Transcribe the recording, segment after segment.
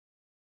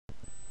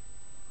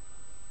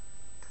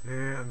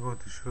Today I'm going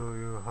to show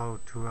you how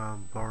to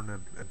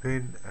burn a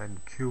bin and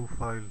Q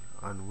file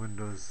on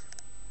Windows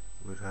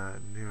with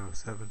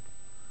NERO7.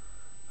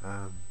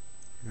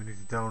 You need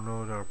to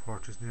download or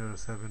purchase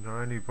NERO7,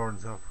 or any burn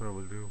software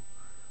will do.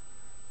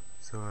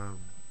 So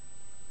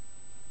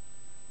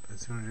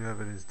as soon as you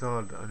have it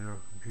installed on your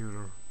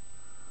computer,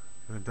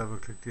 you're going to double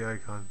click the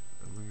icon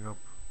and bring it up.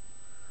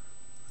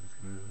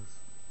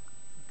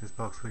 This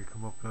box will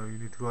come up now. You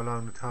need to go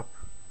along the top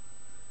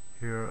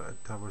here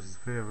at the top where it says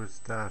favorites,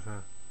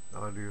 data,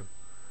 audio,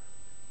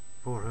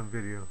 photo and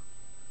video,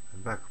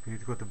 and backup. You need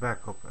to go to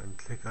backup and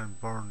click on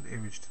burn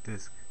image to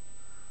disk.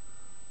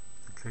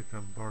 And click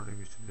on burn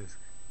image to disk.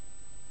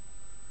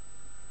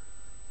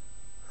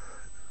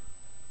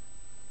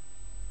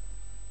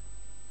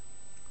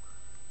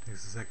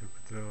 Takes a second for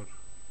it to load.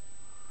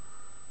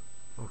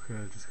 Okay,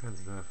 I'll just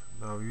cancel that.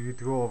 Now you need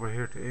to go over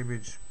here to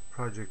image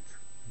project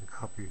and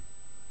copy.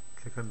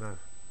 Click on that,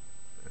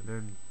 and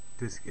then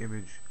disk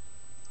image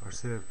or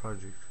save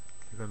project.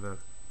 Click on that.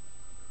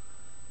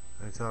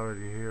 And it's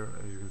already here,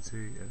 as you can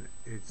see, and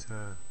it's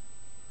a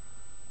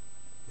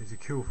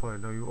Q file.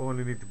 Now you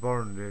only need to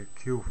burn the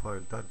Q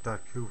file,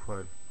 that Q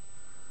file,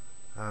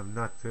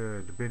 not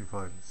the bin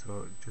file.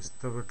 So just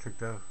double click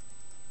that.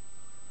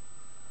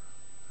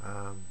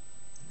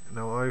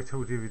 Now I have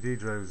two DVD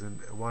drives, and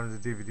one is a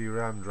DVD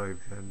RAM drive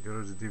and the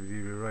other is a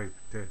DVD rewrite.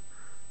 The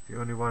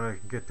only one I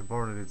can get to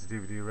burn it is the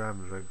DVD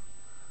RAM drive.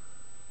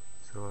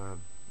 So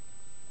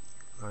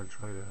I'll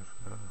try that.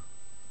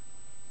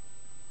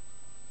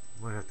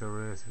 Might have to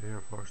erase it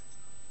here first.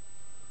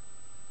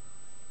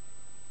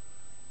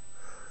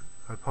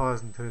 I'll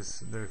pause until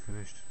it's nearly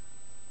finished.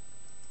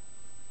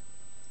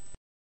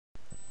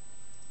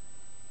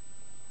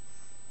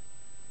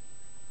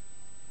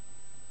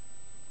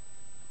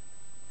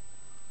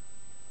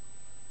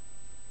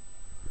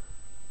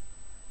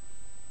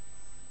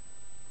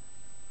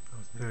 Oh,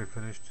 it's nearly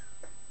finished.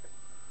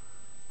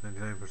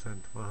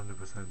 99%,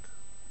 100%.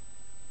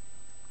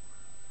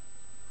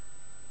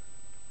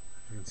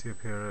 You can see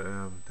up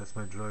here, that's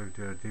my drive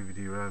there,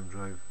 DVD RAM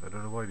drive. I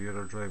don't know why the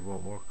other drive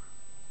won't work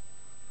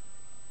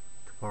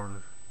to burn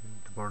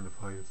it, to burn the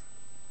files.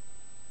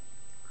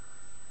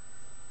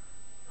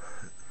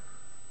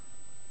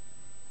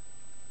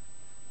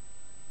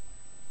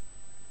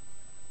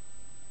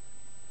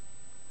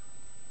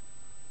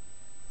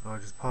 I'll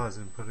just pause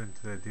and put it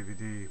into the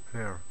DVD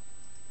player.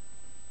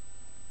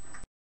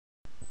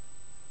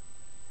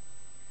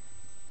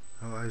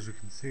 Now, as you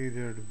can see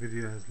there, the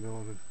video has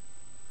loaded,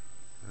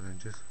 and I'm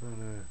just going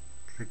to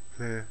click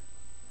play,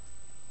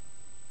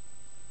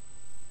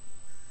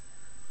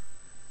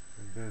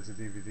 and there's the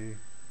DVD.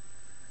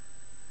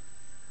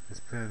 It's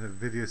playing a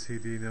video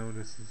CD now.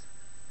 This is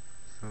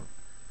so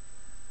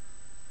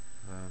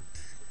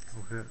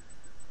okay.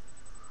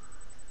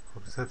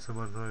 Hope this helps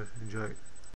someone. Right, enjoy.